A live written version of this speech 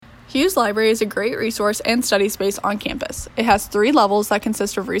Hewes Library is a great resource and study space on campus. It has 3 levels that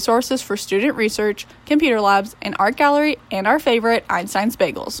consist of resources for student research, computer labs, an art gallery, and our favorite, Einstein's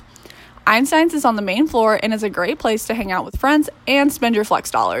Bagels. Einstein's is on the main floor and is a great place to hang out with friends and spend your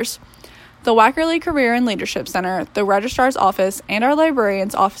flex dollars. The Wackerly Career and Leadership Center, the Registrar's Office, and our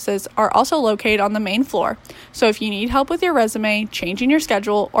librarian's offices are also located on the main floor, so if you need help with your resume, changing your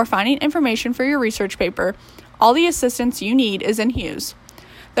schedule, or finding information for your research paper, all the assistance you need is in Hewes.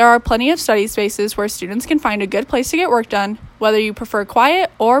 There are plenty of study spaces where students can find a good place to get work done, whether you prefer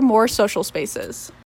quiet or more social spaces.